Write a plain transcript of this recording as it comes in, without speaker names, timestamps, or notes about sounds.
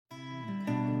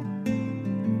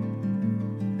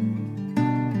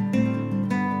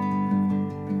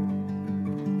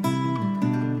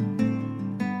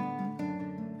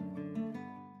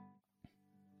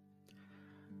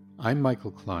I'm Michael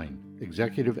Klein,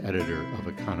 Executive Editor of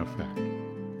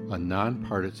Econofact, a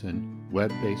nonpartisan,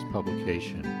 web-based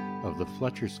publication of the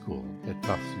Fletcher School at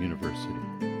Tufts University.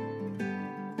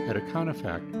 At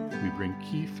Econofact, we bring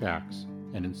key facts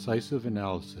and incisive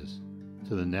analysis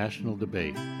to the national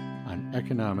debate on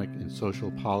economic and social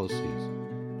policies,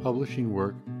 publishing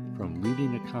work from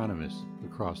leading economists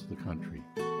across the country.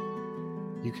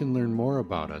 You can learn more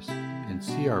about us and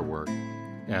see our work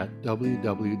at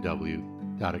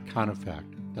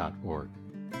www.econofact.org.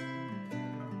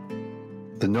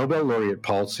 The Nobel laureate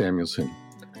Paul Samuelson,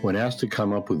 when asked to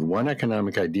come up with one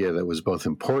economic idea that was both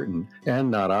important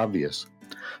and not obvious,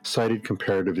 cited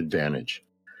comparative advantage.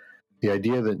 The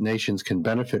idea that nations can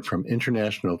benefit from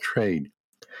international trade,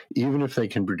 even if they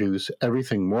can produce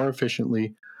everything more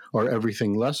efficiently or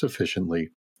everything less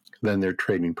efficiently than their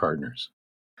trading partners.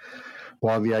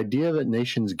 While the idea that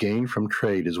nations gain from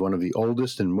trade is one of the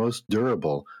oldest and most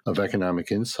durable of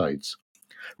economic insights,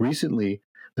 recently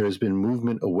there has been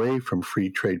movement away from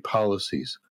free trade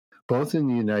policies, both in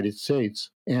the United States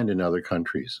and in other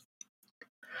countries.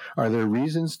 Are there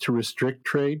reasons to restrict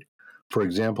trade, for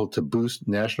example, to boost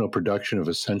national production of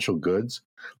essential goods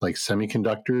like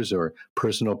semiconductors or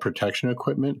personal protection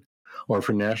equipment, or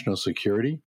for national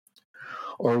security?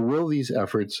 Or will these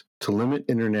efforts to limit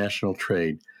international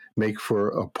trade make for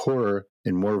a poorer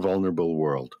and more vulnerable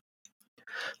world?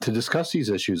 To discuss these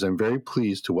issues, I'm very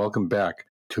pleased to welcome back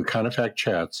to Econofact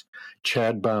Chats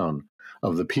Chad Bown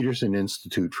of the Peterson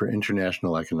Institute for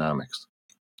International Economics.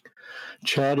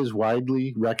 Chad is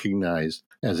widely recognized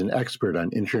as an expert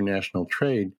on international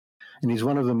trade, and he's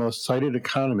one of the most cited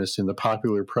economists in the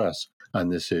popular press on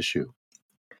this issue.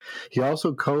 He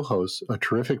also co-hosts a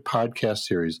terrific podcast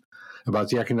series about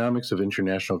the economics of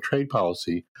international trade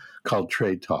policy called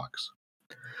Trade Talks.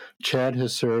 Chad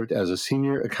has served as a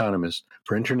senior economist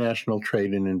for international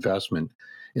trade and investment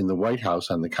in the White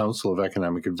House on the Council of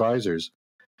Economic Advisors,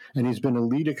 and he's been a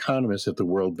lead economist at the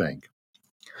World Bank.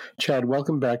 Chad,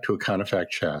 welcome back to Econofact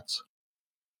Chats.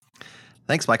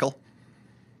 Thanks, Michael.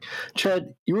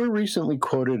 Chad, you were recently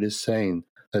quoted as saying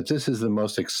that this is the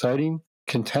most exciting,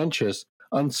 contentious,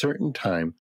 uncertain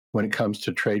time when it comes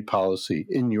to trade policy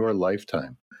in your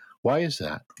lifetime. Why is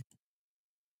that?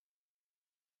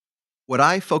 What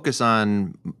I focus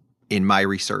on in my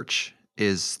research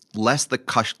is less the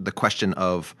question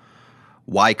of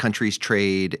why countries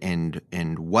trade and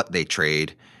what they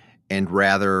trade, and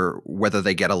rather whether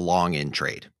they get along in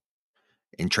trade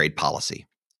policy.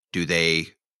 Do they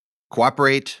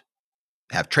cooperate,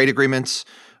 have trade agreements,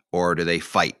 or do they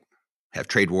fight, have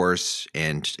trade wars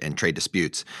and trade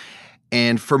disputes?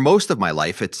 And for most of my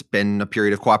life, it's been a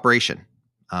period of cooperation.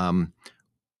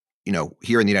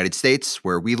 Here in the United States,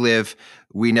 where we live,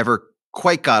 we never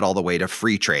quite got all the way to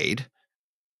free trade,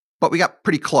 but we got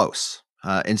pretty close,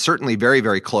 and certainly very,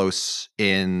 very close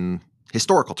in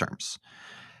historical terms.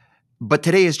 But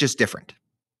today is just different.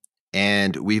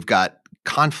 And we've got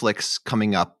conflicts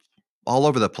coming up all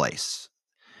over the place.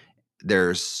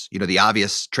 There's, the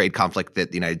obvious trade conflict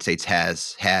that the United States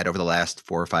has had over the last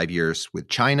 4 or 5 years with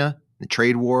China, the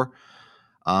trade war.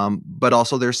 But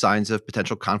also there's signs of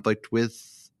potential conflict with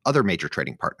other major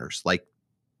trading partners like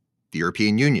the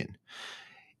European Union.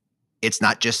 It's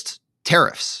not just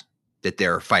tariffs that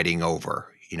they're fighting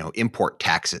over, import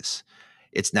taxes.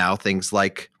 It's now things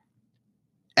like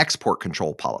export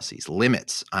control policies,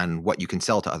 limits on what you can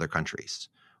sell to other countries,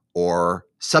 or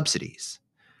subsidies.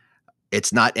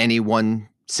 It's not any one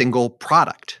single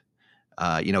product.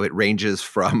 It ranges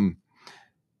from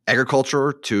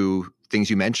agriculture to things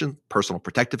you mentioned, personal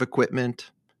protective equipment,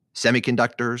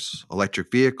 semiconductors,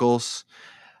 electric vehicles.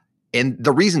 And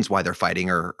the reasons why they're fighting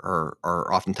are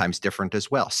oftentimes different as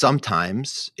well.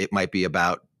 Sometimes it might be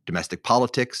about domestic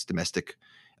politics, domestic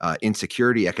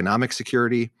insecurity, economic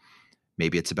security.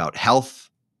 Maybe it's about health.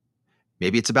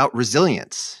 Maybe it's about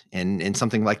resilience and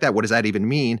something like that. What does that even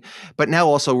mean? But now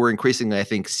also we're increasingly, I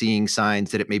think, seeing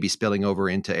signs that it may be spilling over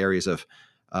into areas of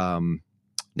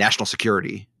national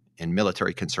security and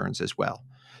military concerns as well.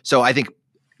 So I think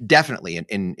definitely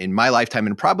in my lifetime,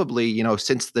 and probably,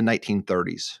 since the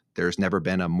 1930s, there's never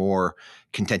been a more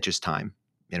contentious time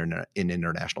in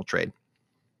international trade.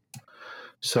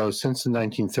 So since the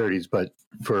 1930s, but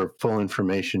for full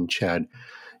information, Chad,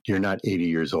 you're not 80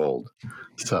 years old.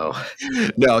 So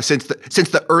no, since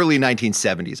the early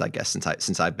 1970s, I guess,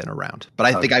 since I've been around. But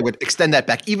I think I would extend that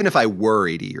back even if I were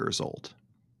 80 years old.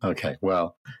 Okay,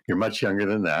 well, you're much younger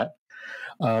than that.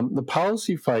 The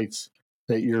policy fights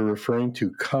that you're referring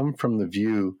to come from the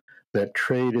view that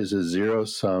trade is a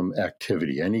zero-sum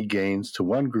activity. Any gains to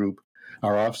one group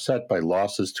are offset by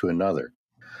losses to another.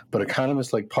 But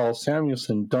economists like Paul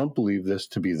Samuelson don't believe this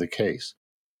to be the case.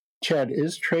 Chad,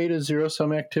 is trade a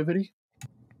zero-sum activity?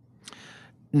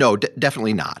 No,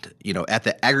 definitely not. At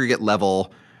the aggregate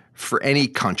level, for any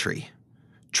country,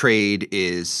 trade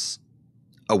is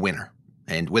a winner.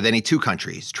 And with any two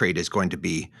countries, trade is going to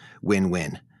be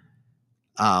win-win.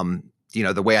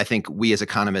 The way I think we as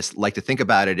economists like to think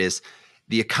about it is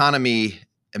the economy,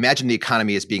 imagine the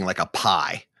economy as being like a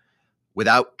pie.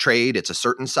 Without trade, it's a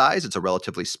certain size. It's a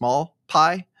relatively small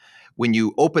pie. When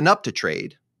you open up to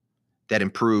trade, that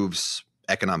improves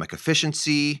economic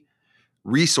efficiency,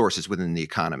 resources within the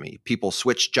economy. People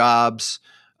switch jobs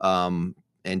and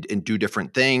do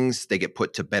different things. They get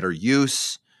put to better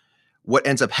use. What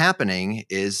ends up happening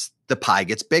is the pie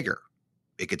gets bigger.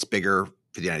 It gets bigger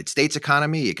for the United States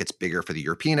economy. It gets bigger for the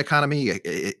European economy.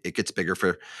 It gets bigger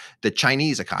for the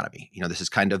Chinese economy. This is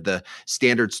kind of the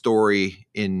standard story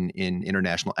in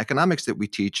international economics that we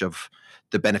teach of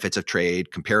the benefits of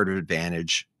trade, comparative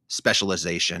advantage,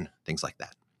 specialization, things like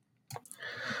that.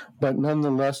 But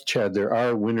nonetheless, Chad, there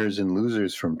are winners and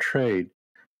losers from trade.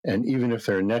 And even if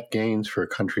there are net gains for a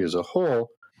country as a whole,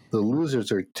 the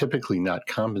losers are typically not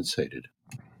compensated.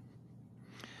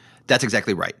 That's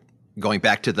exactly right. Going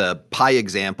back to the pie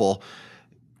example,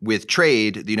 with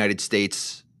trade, the United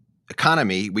States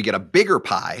economy, we get a bigger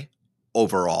pie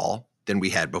overall than we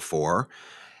had before,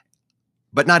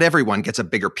 but not everyone gets a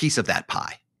bigger piece of that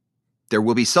pie. There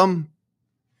will be some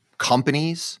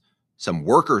companies, some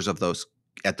workers at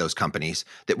those companies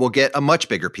that will get a much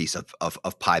bigger piece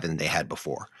of pie than they had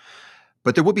before.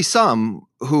 But there will be some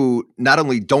who not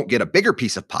only don't get a bigger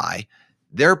piece of pie,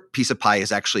 their piece of pie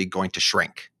is actually going to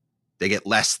shrink. They get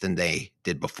less than they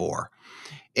did before.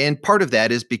 And part of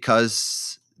that is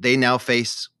because they now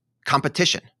face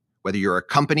competition. Whether you're a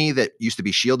company that used to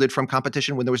be shielded from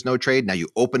competition when there was no trade, now you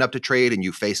open up to trade and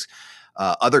you face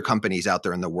other companies out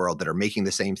there in the world that are making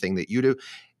the same thing that you do.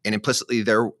 And implicitly,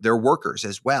 their workers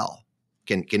as well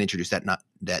can introduce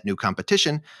that new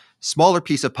competition, smaller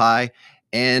piece of pie.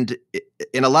 And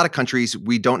in a lot of countries,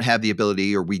 we don't have the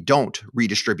ability, or we don't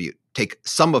redistribute, take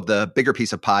some of the bigger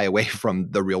piece of pie away from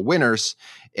the real winners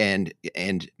and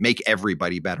make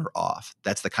everybody better off.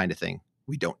 That's the kind of thing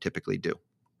we don't typically do,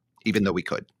 even though we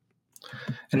could.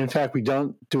 And in fact, we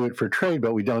don't do it for trade,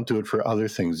 but we don't do it for other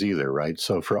things either, right?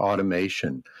 So for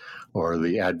automation or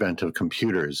the advent of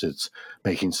computers, it's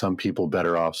making some people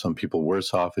better off, some people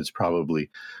worse off. It's probably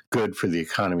good for the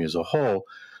economy as a whole.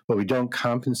 But we don't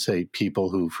compensate people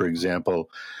who, for example,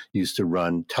 used to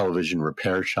run television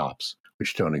repair shops,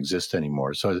 which don't exist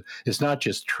anymore. So it's not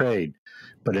just trade,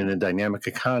 but in a dynamic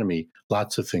economy,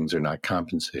 lots of things are not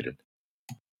compensated.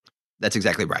 That's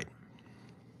exactly right.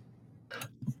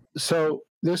 So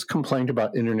this complaint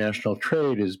about international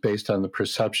trade is based on the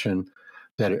perception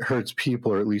that it hurts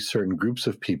people, or at least certain groups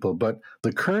of people. But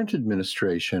the current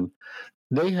administration,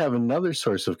 they have another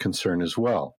source of concern as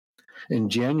well. In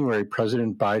January,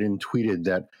 President Biden tweeted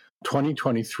that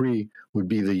 2023 would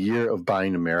be the year of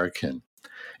buying American.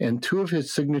 And two of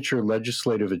his signature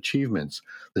legislative achievements,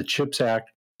 the CHIPS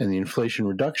Act and the Inflation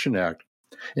Reduction Act,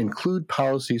 include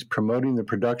policies promoting the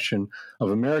production of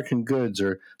American goods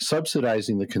or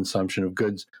subsidizing the consumption of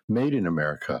goods made in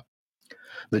America.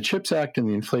 The CHIPS Act and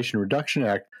the Inflation Reduction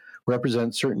Act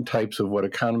represent certain types of what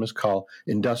economists call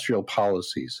industrial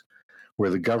policies, where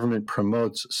the government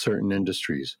promotes certain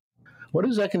industries. What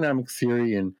does economic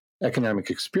theory and economic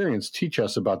experience teach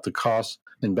us about the costs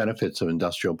and benefits of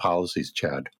industrial policies,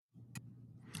 Chad?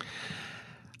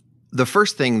 The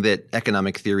first thing that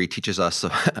economic theory teaches us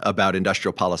about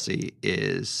industrial policy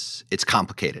is it's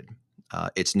complicated,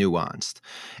 it's nuanced.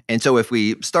 And so if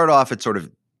we start off at sort of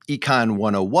Econ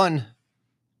 101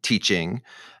 teaching,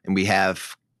 and we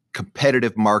have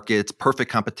competitive markets, perfect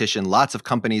competition, lots of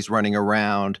companies running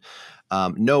around,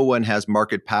 no one has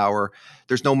market power,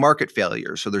 there's no market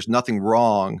failure, so there's nothing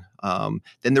wrong,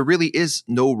 then there really is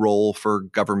no role for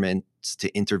governments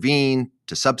to intervene,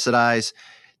 to subsidize.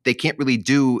 They can't really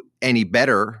do any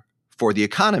better for the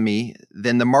economy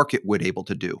than the market would able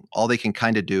to do. All they can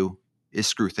kind of do is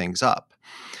screw things up.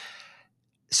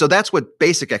 So that's what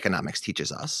basic economics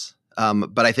teaches us.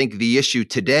 But I think the issue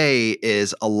today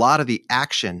is a lot of the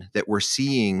action that we're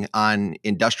seeing on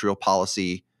industrial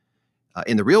policy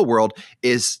in the real world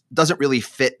doesn't really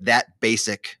fit that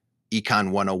basic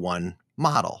Econ 101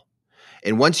 model.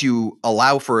 And once you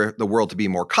allow for the world to be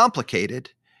more complicated,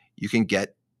 you can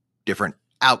get different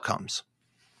outcomes.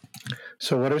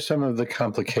 So what are some of the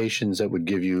complications that would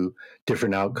give you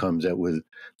different outcomes that would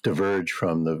diverge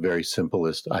from the very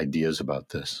simplest ideas about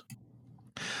this?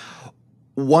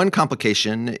 One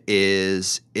complication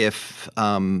is if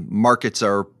markets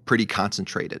are pretty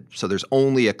concentrated. So there's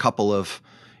only a couple of,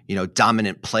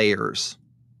 dominant players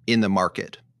in the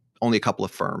market, only a couple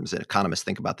of firms. And economists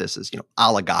think about this as,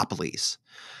 oligopolies.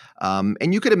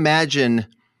 And you could imagine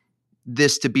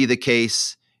this to be the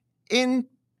case in,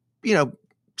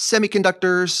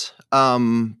 semiconductors,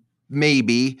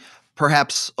 maybe,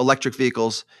 perhaps electric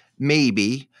vehicles,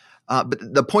 maybe. But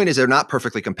the point is they're not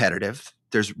perfectly competitive.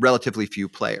 There's relatively few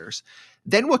players.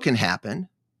 Then what can happen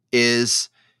is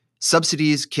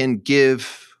subsidies can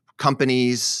give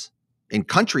companies and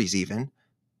countries even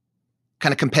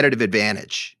kind of competitive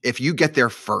advantage. If you get there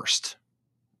first,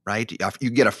 right? If you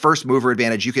get a first mover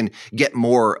advantage, you can get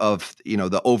more of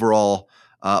the overall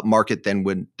market than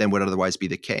would otherwise be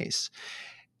the case.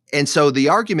 And so the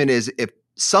argument is if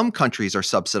some countries are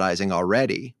subsidizing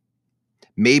already,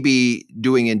 maybe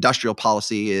doing industrial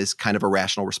policy is kind of a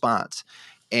rational response.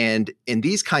 And in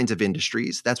these kinds of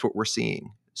industries, that's what we're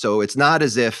seeing. So it's not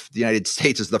as if the United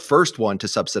States is the first one to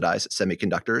subsidize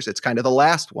semiconductors. It's kind of the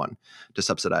last one to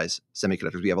subsidize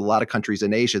semiconductors. We have a lot of countries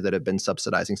in Asia that have been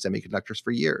subsidizing semiconductors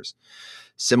for years.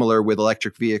 Similar with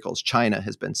electric vehicles. China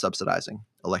has been subsidizing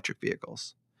electric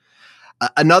vehicles.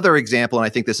 Another example, and I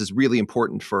think this is really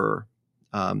important for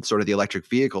sort of the electric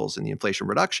vehicles and the Inflation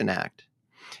Reduction Act,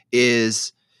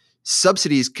 is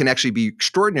subsidies can actually be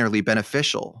extraordinarily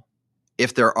beneficial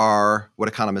if there are what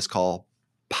economists call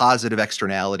positive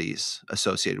externalities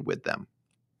associated with them,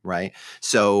 right?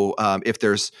 So if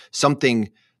there's something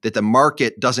that the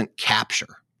market doesn't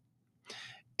capture.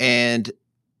 And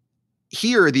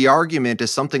here the argument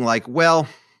is something like, well,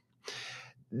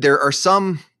 there are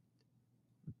some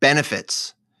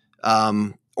benefits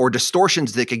or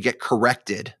distortions that could get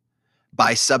corrected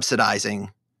by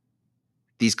subsidizing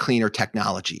these cleaner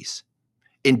technologies,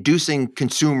 inducing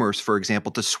consumers, for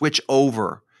example, to switch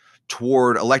over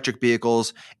toward electric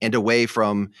vehicles and away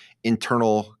from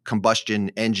internal combustion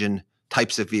engine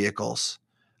types of vehicles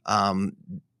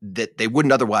that they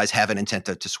wouldn't otherwise have an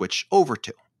incentive to switch over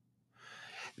to,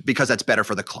 because that's better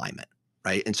for the climate,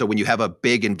 right? And so when you have a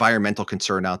big environmental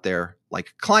concern out there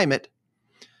like climate,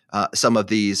 some of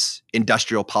these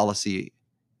industrial policy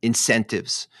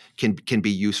incentives can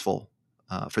be useful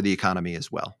for the economy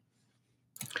as well.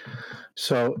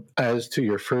 So as to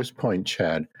your first point,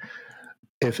 Chad,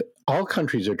 if all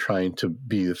countries are trying to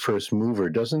be the first mover,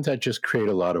 doesn't that just create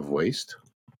a lot of waste?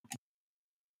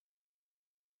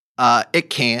 It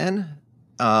can,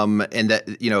 and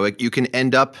that you can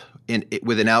end up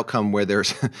with an outcome where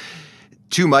there's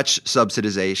too much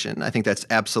subsidization. I think that's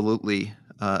absolutely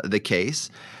the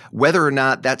case. Whether or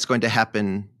not that's going to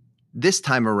happen this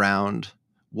time around,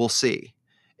 we'll see.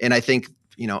 And I think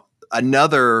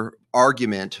another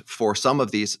argument for some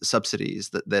of these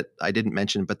subsidies that I didn't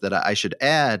mention, but that I should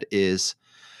add, is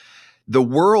the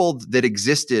world that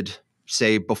existed,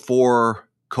 say, before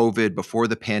COVID, before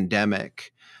the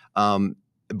pandemic,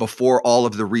 before all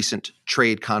of the recent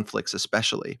trade conflicts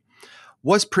especially,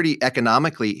 was pretty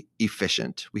economically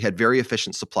efficient. We had very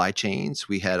efficient supply chains.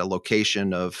 We had a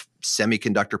location of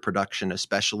semiconductor production,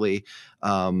 especially,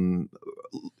 throughout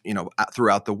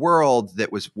the world,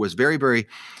 that was very, very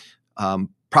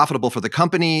profitable for the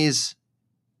companies,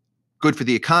 good for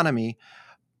the economy,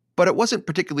 but it wasn't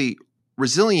particularly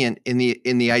resilient in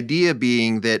the idea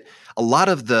being that a lot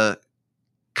of the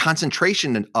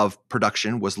concentration of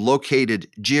production was located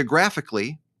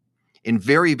geographically in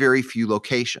very, very few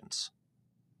locations.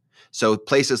 So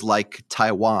places like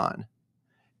Taiwan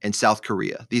and South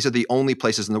Korea, these are the only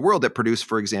places in the world that produce,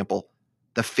 for example,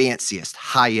 the fanciest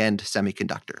high-end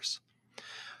semiconductors.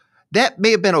 That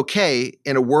may have been okay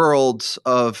in a world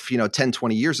of 10,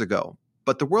 20 years ago,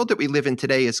 but the world that we live in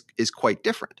today is quite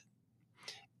different.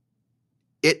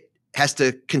 It has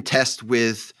to contest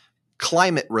with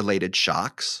climate-related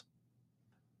shocks,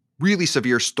 really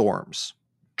severe storms,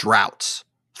 droughts,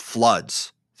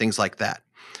 floods, things like that.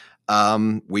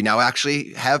 We now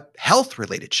actually have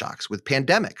health-related shocks with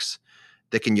pandemics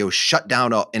that can shut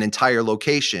down an entire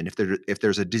location if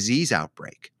there's a disease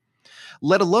outbreak.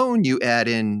 Let alone you add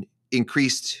in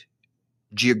increased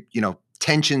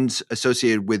tensions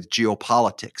associated with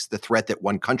geopolitics, the threat that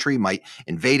one country might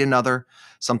invade another,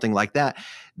 something like that.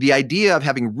 The idea of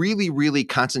having really, really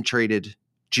concentrated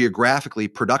geographically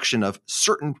production of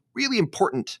certain really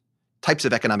important types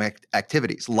of economic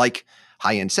activities, like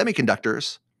high-end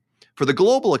semiconductors, for the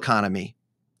global economy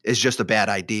is just a bad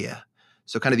idea.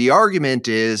 So kind of the argument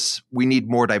is we need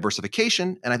more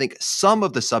diversification. And I think some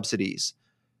of the subsidies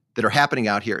that are happening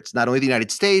out here, it's not only the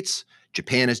United States,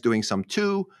 Japan is doing some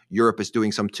too, Europe is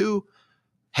doing some too,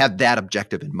 have that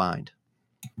objective in mind.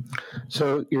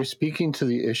 So you're speaking to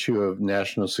the issue of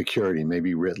national security,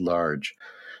 maybe writ large,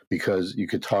 because you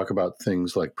could talk about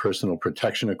things like personal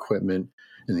protection equipment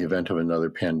in the event of another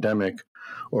pandemic,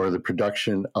 or the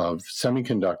production of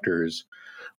semiconductors,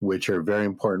 which are very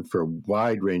important for a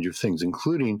wide range of things,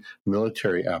 including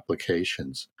military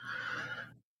applications.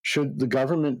 Should the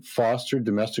government foster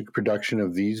domestic production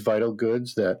of these vital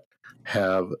goods that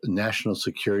have national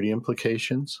security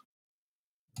implications?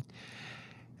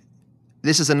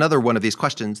 This is another one of these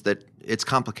questions that it's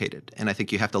complicated, and I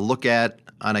think you have to look at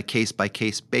on a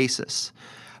case-by-case basis.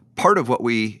 Part of what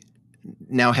we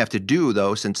now have to do,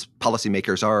 though, since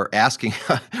policymakers are asking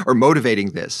or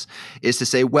motivating this, is to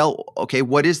say, well, okay,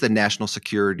 what is the national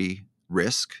security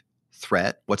risk,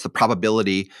 threat? What's the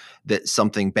probability that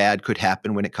something bad could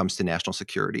happen when it comes to national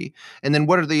security? And then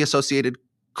what are the associated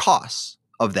costs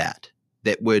of that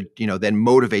would, then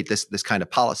motivate this kind of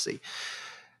policy?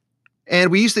 And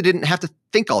we used to didn't have to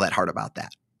think all that hard about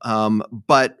that.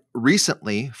 But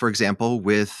recently, for example,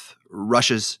 with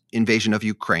Russia's invasion of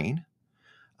Ukraine,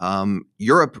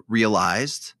 Europe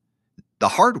realized the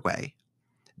hard way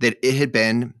that it had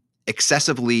been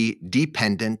excessively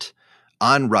dependent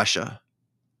on Russia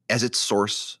as its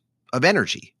source of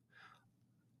energy,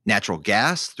 natural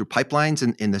gas through pipelines,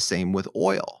 and the same with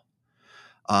oil.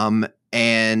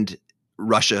 And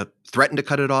Russia threatened to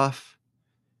cut it off,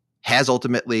 has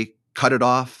ultimately cut it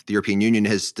off. The European Union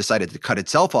has decided to cut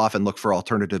itself off and look for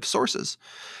alternative sources.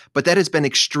 But that has been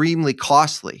extremely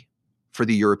costly for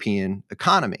the European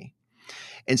economy.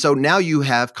 And so now you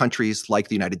have countries like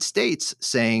the United States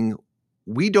saying,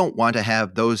 we don't want to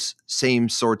have those same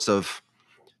sorts of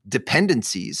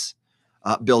dependencies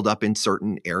build up in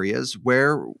certain areas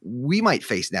where we might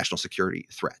face national security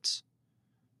threats.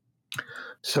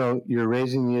 So you're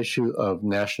raising the issue of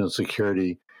national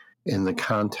security in the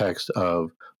context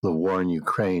of the war in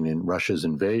Ukraine and Russia's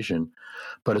invasion,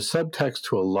 but a subtext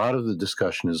to a lot of the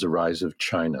discussion is the rise of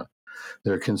China.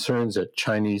 There are concerns that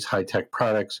Chinese high-tech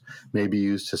products may be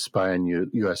used to spy on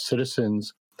U.S.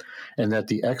 citizens, and that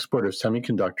the export of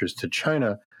semiconductors to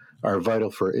China are vital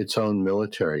for its own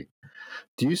military.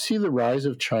 Do you see the rise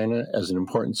of China as an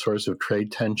important source of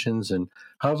trade tensions, and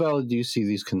how valid do you see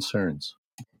these concerns?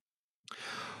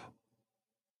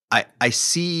 I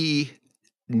see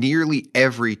nearly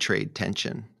every trade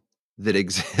tension that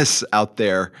exists out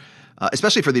there,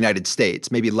 especially for the United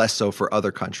States, maybe less so for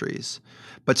other countries.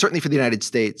 But certainly for the United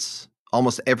States,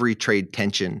 almost every trade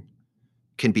tension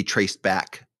can be traced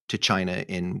back to China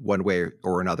in one way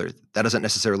or another. That doesn't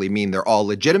necessarily mean they're all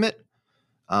legitimate,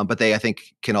 but they, I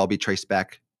think, can all be traced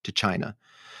back to China.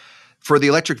 For the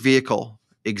electric vehicle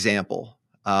example,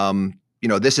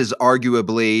 this is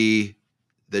arguably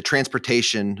the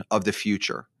transportation of the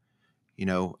future.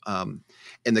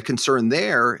 And the concern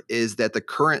there is that the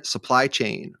current supply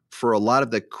chain for a lot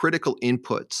of the critical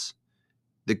inputs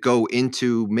that go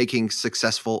into making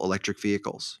successful electric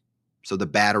vehicles, so the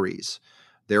batteries,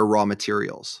 their raw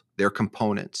materials, their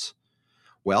components,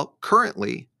 well,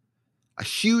 currently, a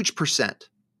huge percent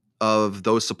of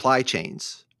those supply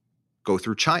chains go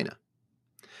through China.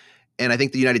 And I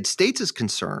think the United States'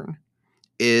 concern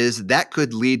is that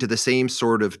could lead to the same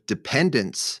sort of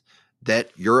dependence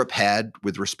that Europe had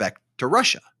with respect to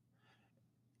Russia.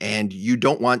 And you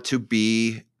don't want to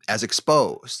be as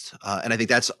exposed. And I think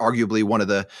that's arguably one of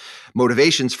the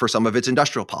motivations for some of its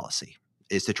industrial policy,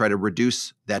 is to try to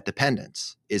reduce that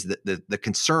dependence, is the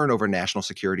concern over national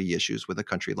security issues with a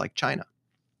country like China.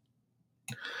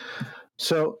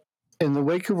 So in the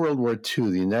wake of World War II,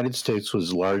 the United States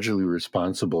was largely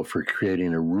responsible for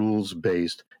creating a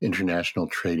rules-based international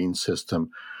trading system.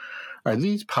 Are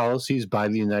these policies by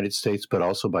the United States, but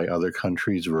also by other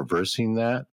countries, reversing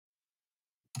that?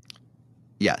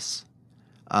 Yes.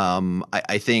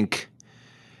 I think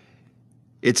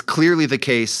it's clearly the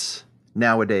case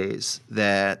nowadays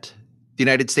that the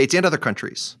United States and other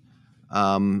countries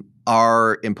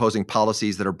are imposing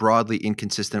policies that are broadly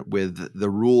inconsistent with the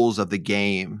rules of the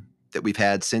game that we've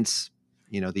had since,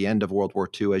 the end of World War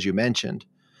II, as you mentioned.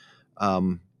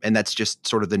 And that's just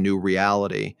sort of the new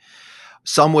reality.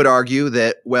 Some would argue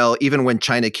that, well, even when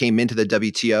China came into the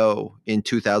WTO in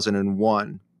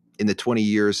 2001, in the 20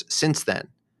 years since then,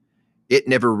 it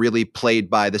never really played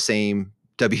by the same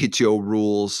WTO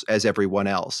rules as everyone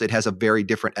else. It has a very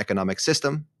different economic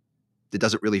system that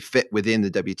doesn't really fit within the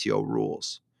WTO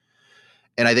rules.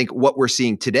 And I think what we're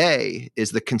seeing today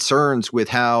is the concerns with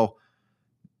how,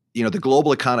 the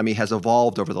global economy has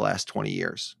evolved over the last 20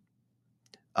 years.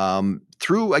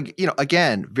 Through,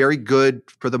 again, very good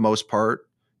for the most part,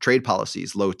 trade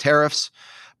policies, low tariffs,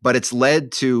 but it's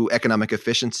led to economic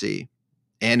efficiency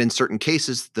and in certain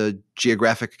cases, the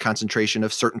geographic concentration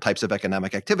of certain types of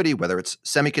economic activity, whether it's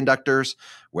semiconductors,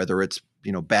 whether it's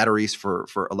batteries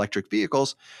for electric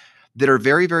vehicles, that are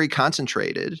very, very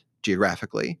concentrated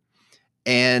geographically.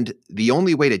 And the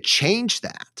only way to change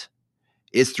that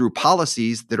is through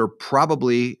policies that are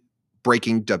probably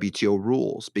breaking WTO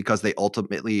rules because they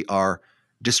ultimately are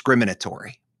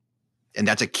discriminatory. And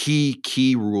that's a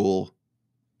key rule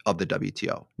of the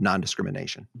WTO,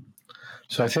 non-discrimination.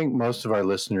 So I think most of our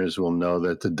listeners will know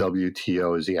that the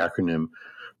WTO is the acronym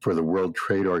for the World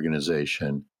Trade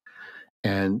Organization.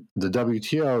 And the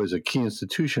WTO is a key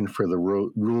institution for the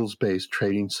rules-based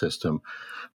trading system,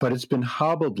 but it's been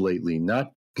hobbled lately,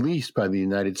 not least by the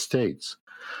United States.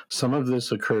 Some of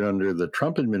this occurred under the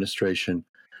Trump administration,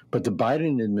 but the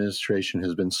Biden administration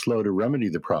has been slow to remedy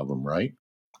the problem, right?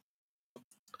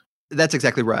 That's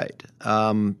exactly right.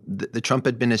 The Trump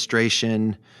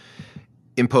administration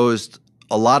imposed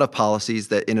a lot of policies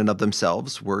that in and of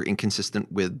themselves were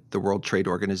inconsistent with the World Trade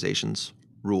Organization's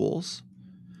rules.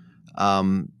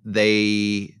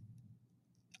 They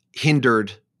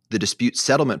hindered the dispute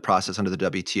settlement process under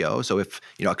the WTO. So if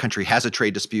a country has a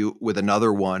trade dispute with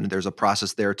another one, there's a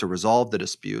process there to resolve the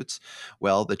disputes.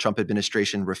 Well, the Trump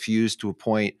administration refused to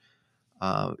appoint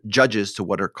judges to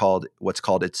what's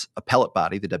called its appellate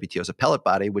body, the WTO's appellate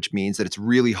body, which means that it's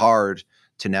really hard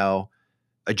to now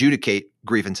adjudicate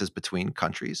grievances between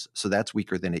countries. So that's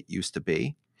weaker than it used to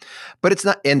be. But it's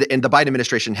not, and the Biden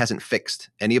administration hasn't fixed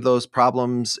any of those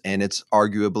problems. And it's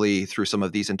arguably through some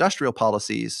of these industrial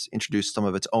policies, introduced some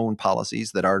of its own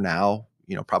policies that are now,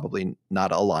 probably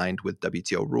not aligned with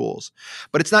WTO rules.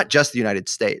 But it's not just the United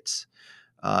States.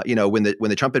 When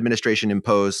the Trump administration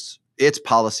imposed its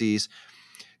policies,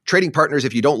 trading partners,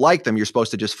 if you don't like them, you're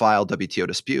supposed to just file WTO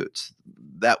disputes.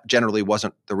 That generally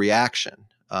wasn't the reaction.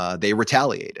 They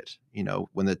retaliated.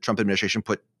 When the Trump administration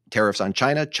put tariffs on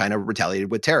China, China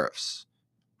retaliated with tariffs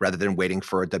rather than waiting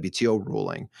for a WTO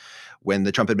ruling. When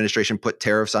the Trump administration put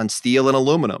tariffs on steel and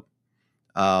aluminum,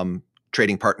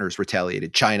 trading partners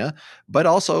retaliated. China, but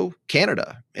also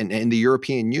Canada and the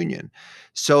European Union.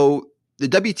 So the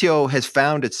WTO has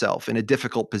found itself in a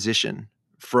difficult position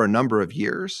for a number of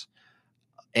years.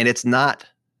 And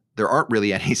there aren't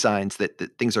really any signs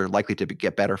that things are likely to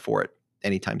get better for it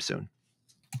anytime soon.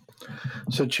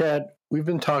 So, Chad, we've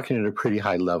been talking at a pretty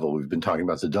high level. We've been talking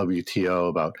about the WTO,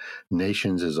 about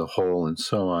nations as a whole, and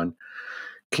so on.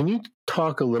 Can you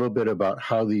talk a little bit about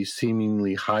how these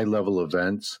seemingly high-level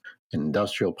events,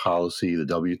 industrial policy, the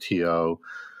WTO,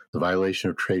 the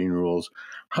violation of trading rules,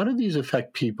 how do these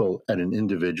affect people at an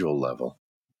individual level?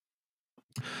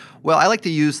 Well, I like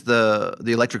to use the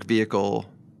electric vehicle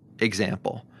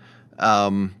example.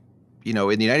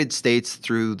 In the United States,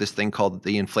 through this thing called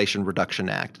the Inflation Reduction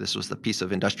Act, this was the piece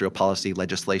of industrial policy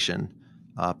legislation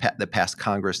that passed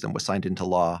Congress and was signed into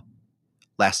law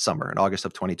last summer in August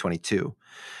of 2022.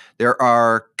 There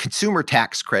are consumer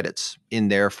tax credits in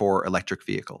there for electric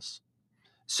vehicles.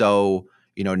 So,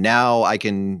 now I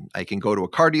can go to a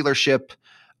car dealership,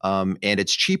 and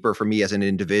it's cheaper for me as an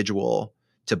individual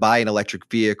to buy an electric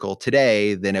vehicle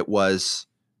today than it was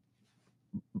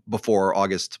before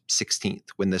August 16th,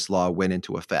 when this law went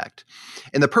into effect.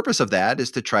 And the purpose of that is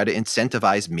to try to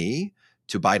incentivize me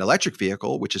to buy an electric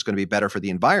vehicle, which is going to be better for the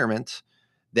environment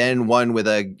than one with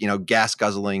a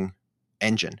gas-guzzling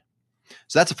engine.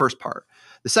 So that's the first part.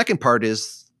 The second part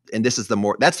is, and that's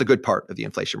the good part of the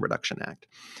Inflation Reduction Act.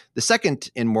 The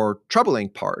second and more troubling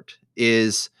part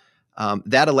is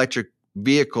that electric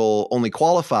vehicle only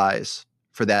qualifies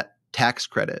for that tax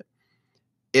credit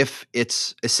if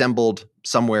it's assembled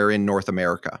somewhere in North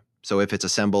America. So if it's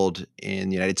assembled in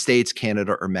the United States,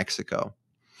 Canada, or Mexico.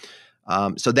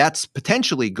 So that's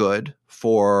potentially good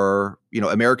for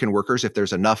American workers if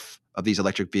there's enough of these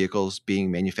electric vehicles being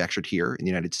manufactured here in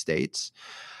the United States.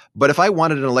 But if I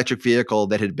wanted an electric vehicle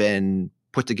that had been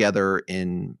put together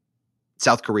in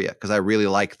South Korea, because I really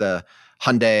like the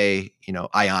Hyundai,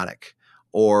 Ioniq,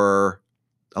 or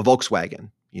a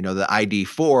Volkswagen, the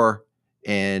ID4,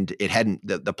 and it hadn't,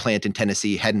 the plant in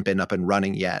Tennessee hadn't been up and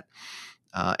running yet,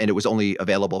 and it was only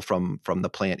available from the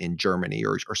plant in Germany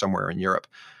or somewhere in Europe,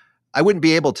 I wouldn't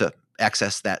be able to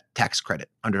access that tax credit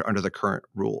under the current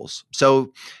rules.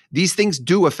 So these things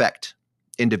do affect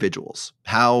individuals.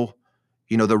 How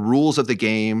the rules of the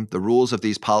game, the rules of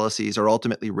these policies are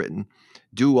ultimately written,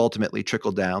 do ultimately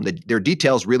trickle down. Their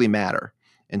details really matter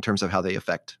in terms of how they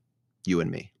affect you and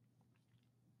me.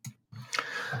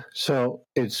 So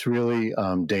it's really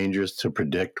dangerous to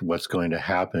predict what's going to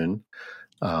happen,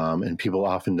 and people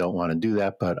often don't want to do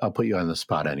that, but I'll put you on the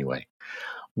spot anyway.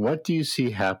 What do you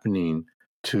see happening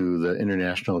to the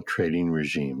international trading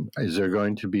regime? Is there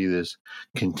going to be this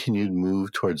continued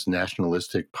move towards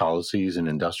nationalistic policies and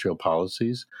industrial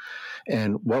policies?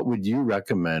 And what would you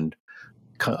recommend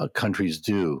countries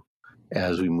do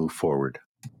as we move forward?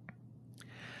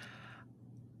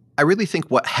 I really think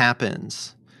what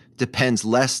happens depends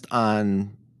less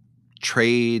on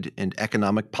trade and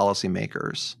economic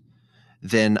policymakers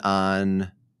than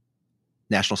on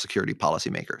national security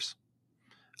policymakers.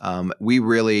 We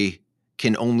really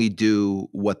can only do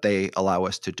what they allow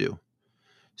us to do.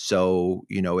 So,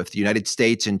 if the United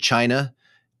States and China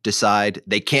decide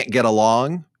they can't get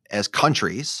along as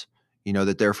countries,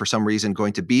 that they're for some reason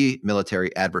going to be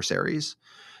military adversaries,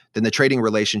 then the trading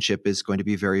relationship is going to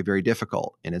be very, very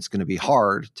difficult. And it's going to be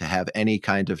hard to have any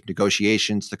kind of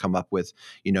negotiations to come up with,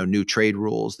 new trade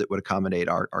rules that would accommodate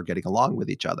our getting along with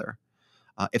each other.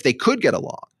 If they could get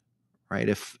along, right?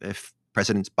 If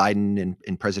President Biden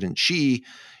and President Xi,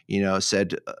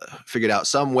 figured out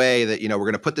some way that, we're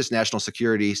going to put this national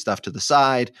security stuff to the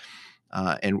side,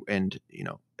 and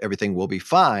everything will be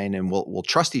fine and we'll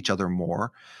trust each other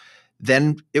more,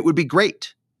 then it would be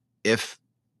great if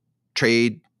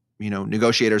trade,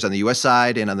 negotiators on the US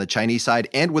side and on the Chinese side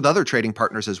and with other trading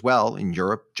partners as well in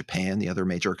Europe, Japan, the other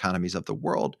major economies of the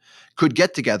world could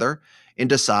get together and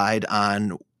decide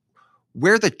on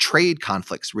where the trade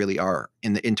conflicts really are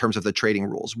in terms of the trading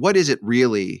rules. What is it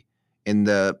really in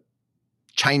the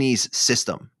Chinese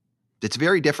system that's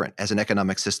very different as an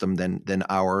economic system than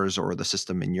ours or the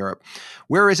system in Europe?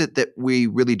 Where is it that we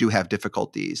really do have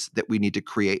difficulties that we need to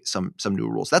create some new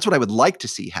rules? That's what I would like to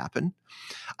see happen.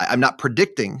 I'm not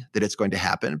predicting that it's going to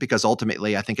happen because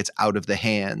ultimately I think it's out of the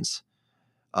hands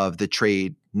of the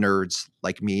trade nerds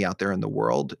like me out there in the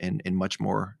world and much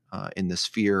more in the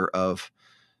sphere of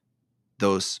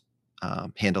those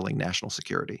handling national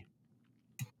security.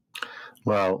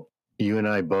 Well, you and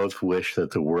I both wish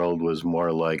that the world was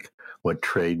more like what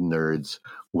trade nerds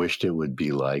wished it would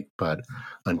be like. But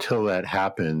until that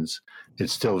happens,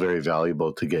 it's still very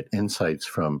valuable to get insights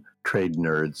from trade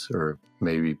nerds, or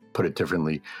maybe put it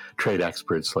differently, trade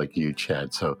experts like you,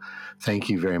 Chad. So thank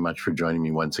you very much for joining me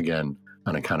once again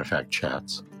on Econofact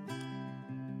Chats.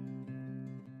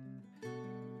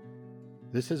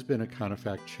 This has been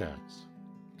Econofact Chats.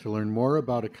 To learn more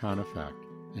about Econofact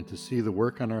and to see the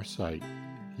work on our site,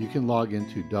 you can log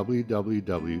into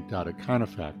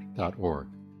www.econofact.org.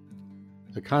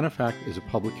 Econofact is a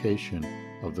publication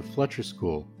of the Fletcher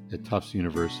School at Tufts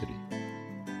University.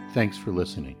 Thanks for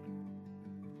listening.